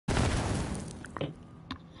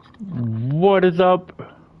What is up?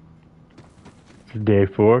 It's day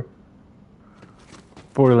 4.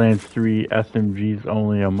 Borderlands 3 SMGs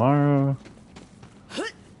only Amara.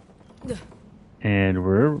 And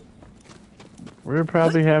we're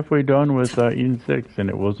probably halfway done with Eden 6,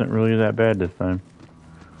 and it wasn't really that bad this time.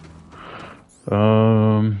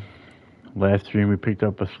 Last stream we picked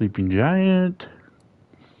up a sleeping giant.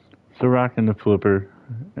 Still rocking the flipper.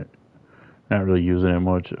 Not really using it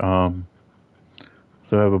much.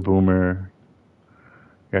 Still have a boomer.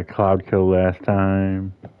 Got cloud kill last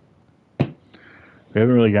time. We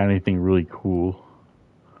haven't really got anything really cool.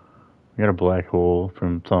 We got a black hole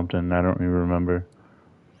from something, I don't even remember.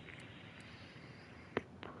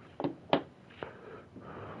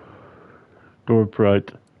 Door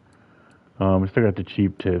prut. We still got the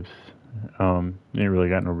cheap tips. Ain't really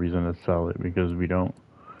got no reason to sell it because we don't.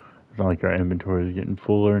 It's not like our inventory is getting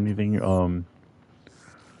full or anything.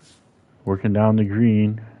 Working down the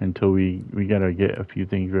green until we gotta get a few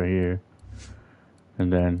things right here.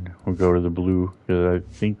 And then we'll go to the blue because I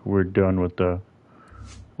think we're done with the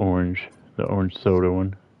orange soda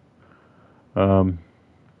one.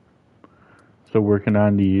 So working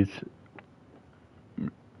on these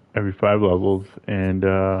every 5 levels, and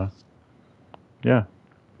yeah,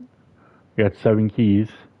 we got 7 keys.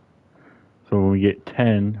 So when we get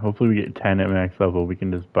 10, hopefully we get 10 at max level, we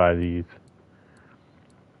can just buy these.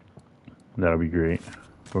 That'll be great.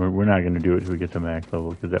 We're not going to do it till we get to max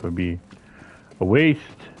level because that would be a waste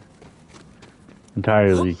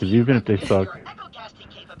entirely. Because even if they suck,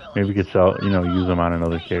 maybe we could sell, use them on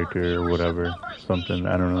another character or whatever, something.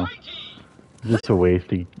 I don't know. It's just a waste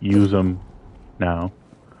to use them now.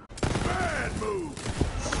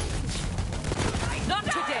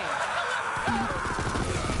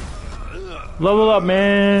 Level up,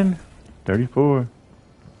 man. 34.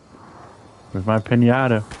 With my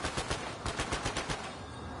pinata.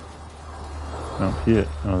 I don't see it.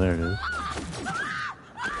 Oh, there it is.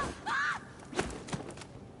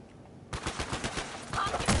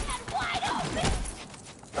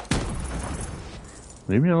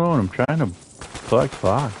 Leave me alone. I'm trying to collect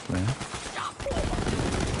blocks, man.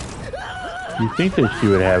 You think that she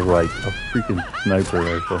would have, like, a freaking sniper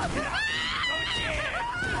rifle.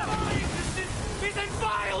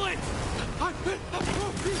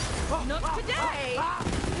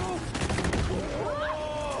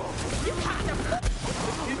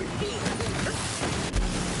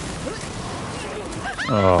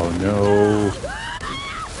 Oh no.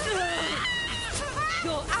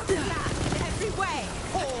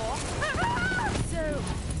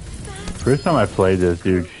 First time I played this,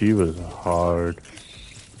 dude, she was hard.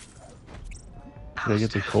 Did I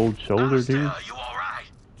get the cold shoulder, dude?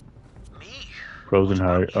 Frozen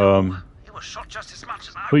heart. We'll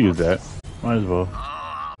use that. Might as well.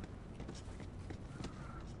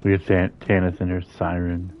 We get Tannis and her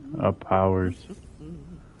siren up powers.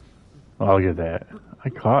 I'll get that. I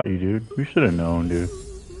caught you, dude. We should have known, dude.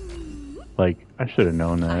 Like, I should have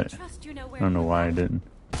known that. I don't know why I didn't.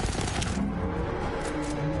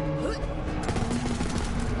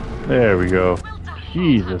 There we go.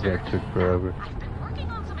 Jesus, that took forever.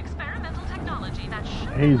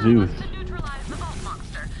 Hey, Zeus.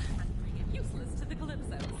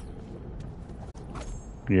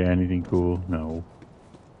 Yeah, anything cool? No.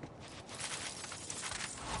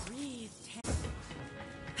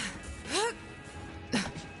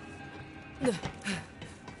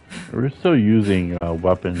 We're still using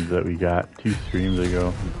weapons that we got 2 streams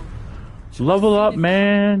ago. Level up,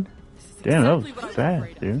 man! Damn, that was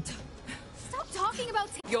fast, dude. Stop talking about.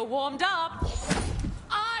 You're warmed up.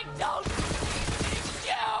 I don't need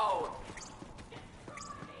you.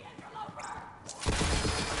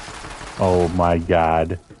 Oh my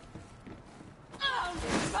god. Oh,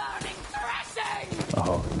 burning thrashing.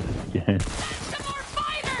 Oh, again. Some more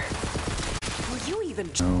fighters. Were you even?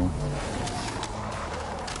 No.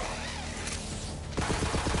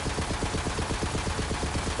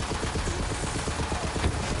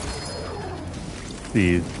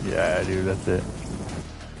 These, yeah, dude, that's it.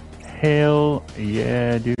 Hell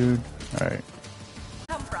yeah, dude. Alright.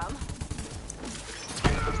 Come from?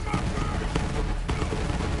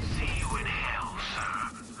 See you in hell, sir,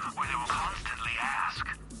 where they will constantly ask,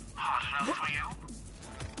 hard enough for you?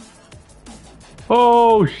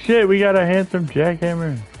 Oh shit, we got a handsome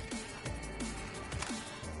jackhammer.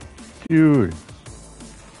 Dude.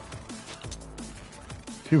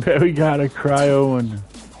 Too bad we got a cryo one.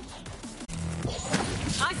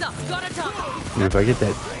 Dude, if I get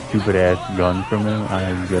that stupid ass gun from him,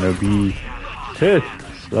 I'm gonna be pissed.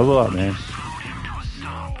 Level up, man.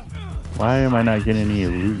 Why am I not getting any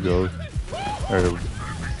loot, though? Or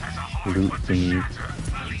loot thingies.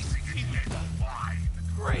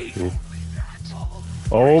 Great. See?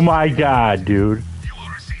 Oh my god, dude. You will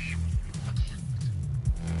receive.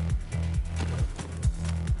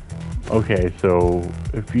 Okay, so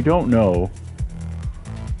if you don't know,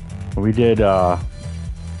 we did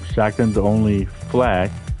shotguns only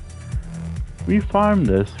flak. We farmed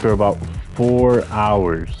this for about 4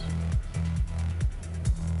 hours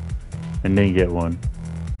and didn't get one.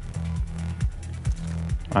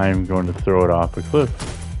 I'm going to throw it off a cliff.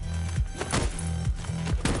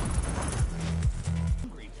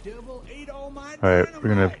 Alright, we're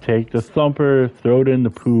gonna take the thumper, throw it in the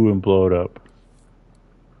poo, and blow it up.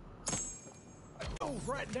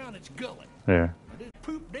 Right down its gullet. There. And it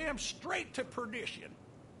poop damn straight to perdition.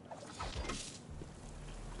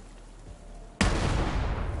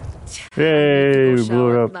 Yay, we blew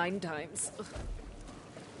it up. 9 times.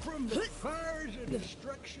 From the fires of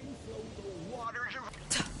destruction flow the waters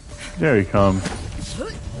of... There he comes. It's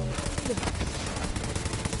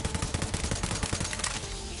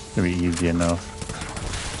gonna be easy enough.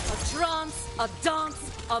 A trance, a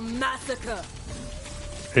dance, a massacre.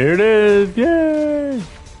 Here it is! Yay!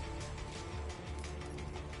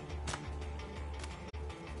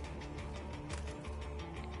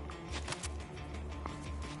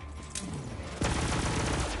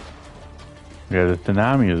 Yeah, the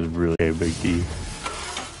tsunami is really a big deal.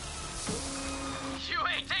 You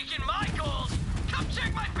ain't taking my gold! Come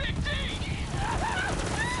check my big D!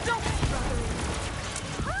 Stop, brother.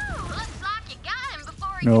 Whew, looks like you got him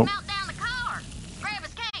before he Nope. can melt down the car. Grab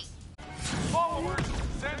his case. Followers,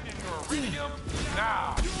 send in your iridium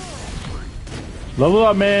now! Level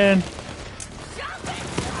up, man!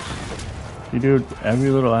 You do every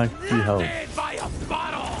little XP helps. Dead by a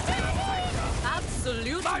bottle!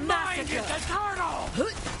 Absolute My mind is massacre. a turtle!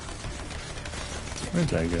 Where's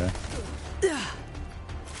that guy? Is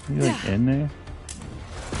he like in there?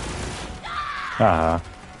 Haha.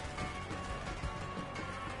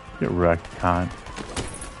 Get wrecked, cunt.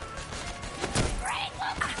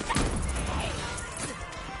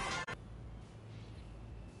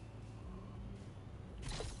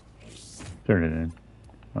 Turn it in.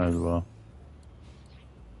 Might as well.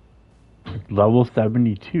 It's level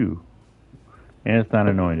 72. And it's not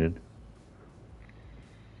anointed.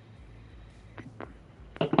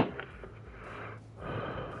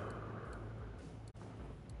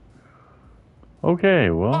 Okay,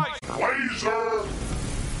 well. Laser!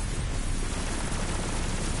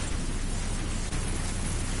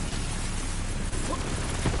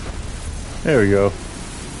 There we go.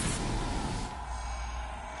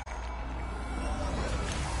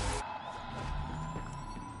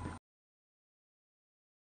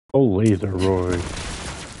 Oh, laser Roy.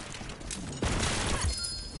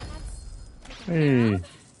 Hey.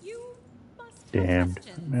 You must have Damned.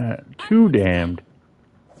 questions. Too damned.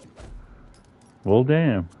 Well,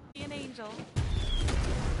 damn. Be an angel.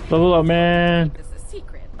 Level up, man. This is a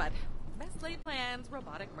secret, but best laid plans,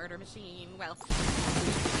 robotic murder machine. Well,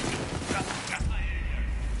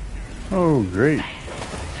 Oh, great.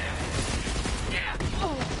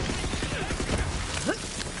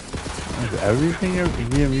 Is everything? Is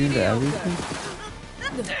he immune to everything?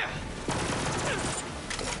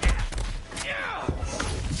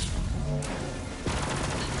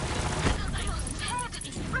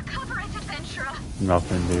 Recover it, adventurer.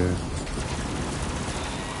 Nothing, dude.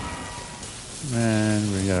 Man,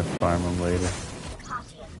 we gotta farm him later.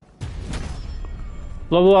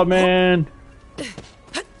 Level up, man!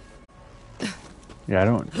 Yeah, I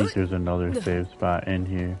don't think there's another save spot in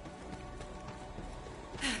here.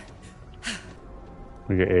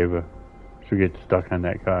 Look at Ava. She'll get stuck on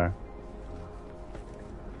that car.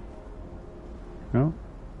 No?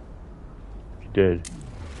 She did.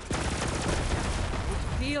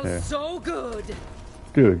 feels Yeah. so good.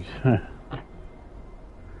 Dude.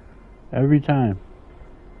 Every time.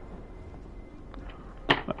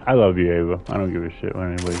 I love you, Ava. I don't give a shit what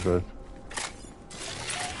anybody says.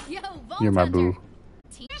 Yo, You're my boo.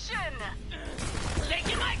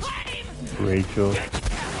 Taking my claim. Rachel.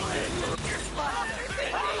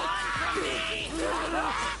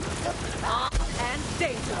 And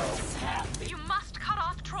dangerous. You must cut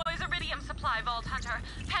off Troy's iridium supply, Vault Hunter.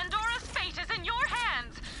 Pandora's fate is in your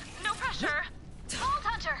hands. No pressure. Vault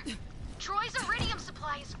Hunter, Troy's iridium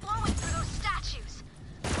supply is flowing through those statues.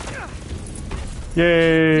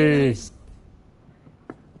 Yay!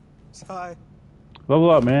 Sigh.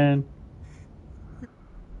 Level up, man.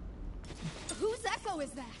 Whose echo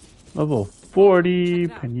is that? Level 40,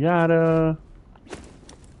 Pinata.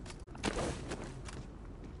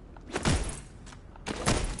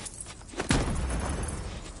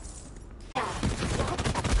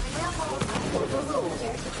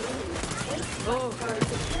 Oh,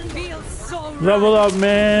 feels so right. Level up,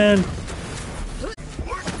 man.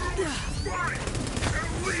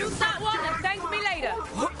 Shoot that one and thank me later.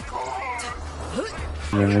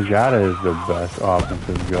 And then the Gata is the best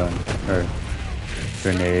offensive gun or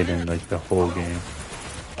grenade in like the whole game.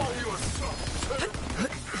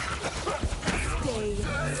 Stay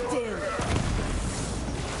still.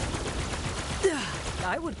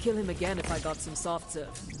 I would kill him again if I got some soft serve.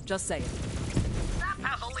 Just saying. That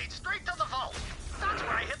path will lead straight to the vault. That's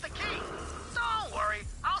where I hit the key. Don't worry.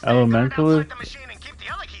 I'll stay Elementalist? outside the machine and keep the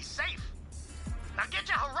other keys safe. Now get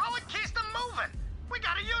your heroic keys to moving. We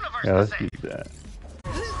got a universe Yeah, to let's save. do that.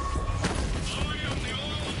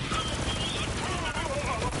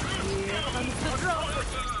 Here comes the drop.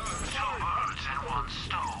 2 birds and 1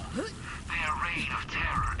 stone. Their reign of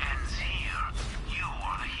terror ends here. You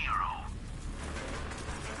are the hero.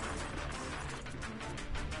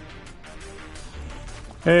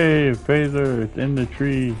 Hey, phaser, it's in the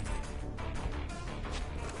tree.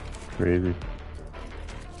 Crazy.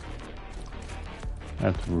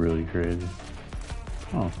 That's really crazy.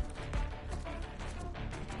 Oh.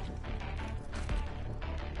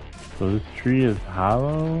 So this tree is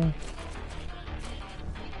hollow?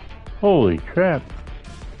 Holy crap.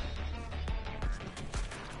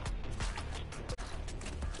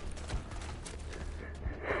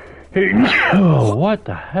 Hey, oh, what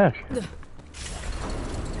the heck?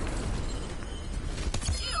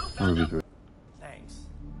 Thanks.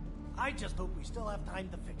 I just hope we still have time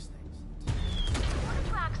to fix things. In order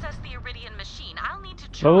to access the Iridian machine, I'll need to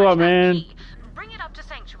charge Level up, that man. key. Bring it up to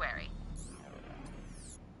Sanctuary.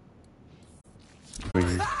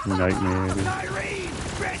 Nightmare. Irene!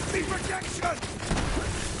 Grant me protection!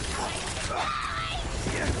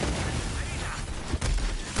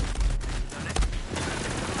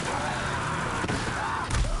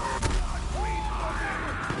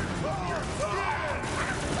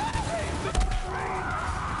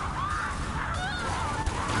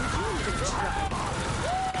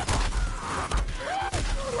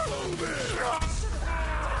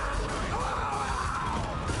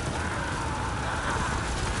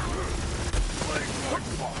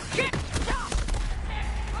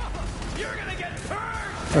 You're gonna get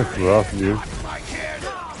hurt! That's rough, dude. My kid!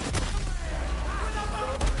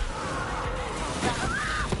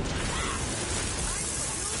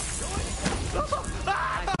 I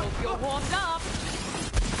hope you're warmed up.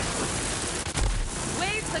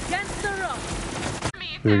 Waves against the rock.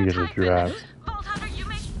 We can get a drop. Vault Hunter, you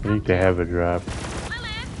may... I think they have a drop.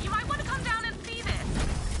 Lilith, you might want to come down and see this.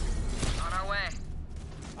 On our way.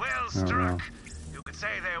 Well don't know. struck. You could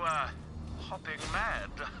say they were hopping mad.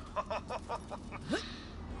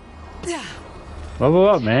 Level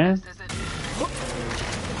up, man. This is it.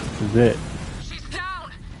 This is it. She's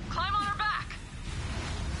down. Climb on her back.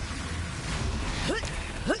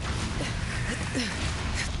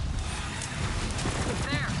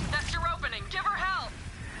 There, that's your opening. Give her hell.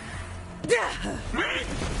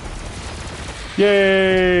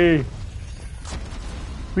 Yay!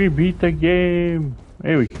 We beat the game.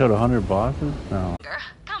 Hey, we killed 100 bosses? No.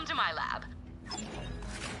 Come to my lab.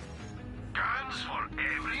 Guns for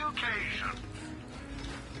every occasion.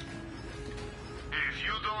 If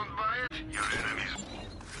you don't buy it, your enemies.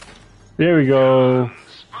 There we go.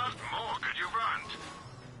 What more could you want?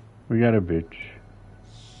 We got a bitch.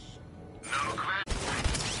 No question.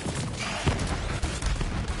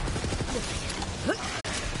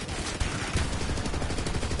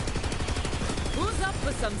 Who's up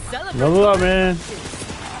for some celebration? Level up, man.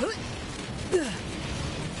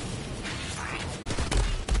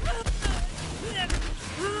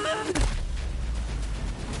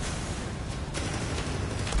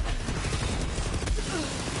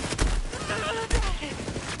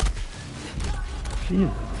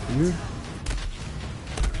 Jesus, dude.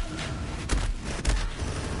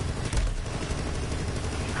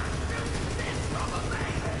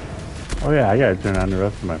 Oh yeah, I gotta turn on the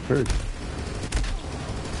rest of my perks.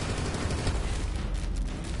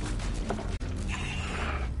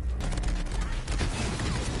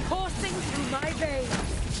 Coursing through my veins.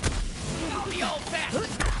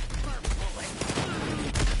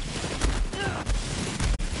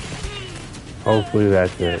 Hopefully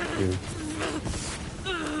that's it, dude.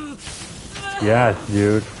 Yes,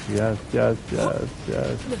 dude. Yes, yes, yes,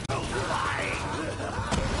 yes.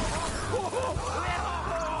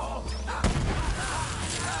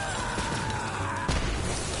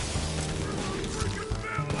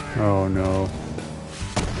 Oh no.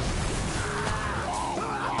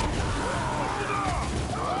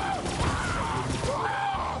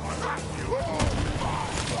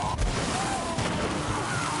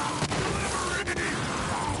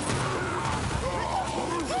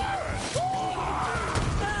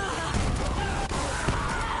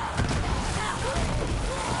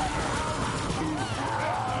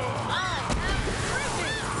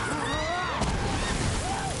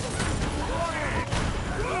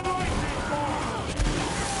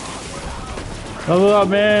 Level up,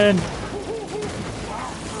 man.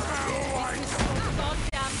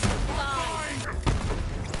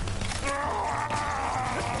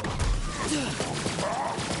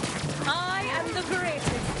 I am the greatest.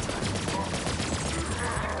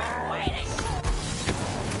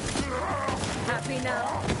 Happy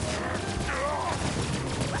now?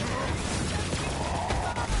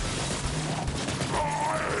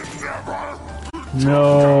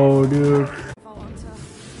 No, dude.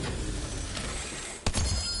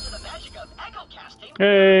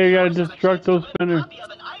 Hey, gotta destruct those spinners.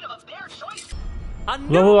 A new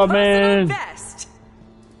Level up, personal man. best.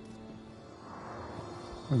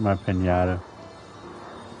 Where's my pinata?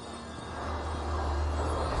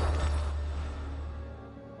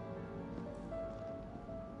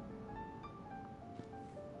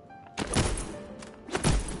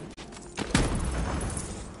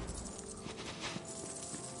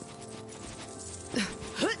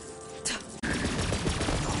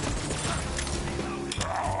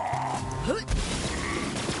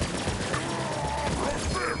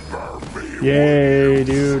 Yay,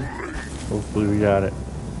 dude. Hopefully we got it.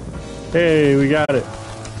 Hey, we got it.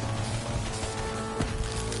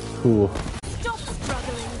 Cool. Stop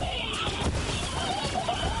struggling.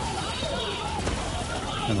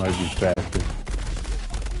 That might be faster.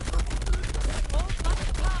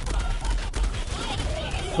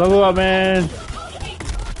 Level up, man.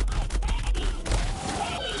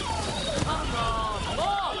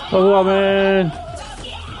 Level up, man.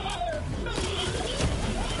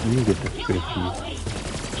 You get the 50.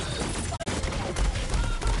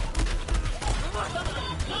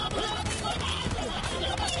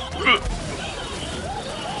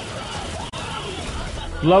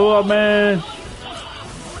 Level up, man.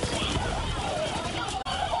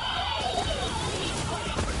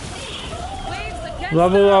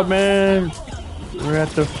 Level up, man. We're at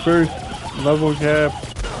the first level cap.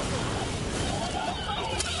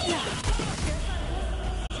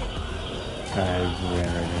 I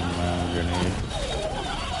ran right into my own grenade.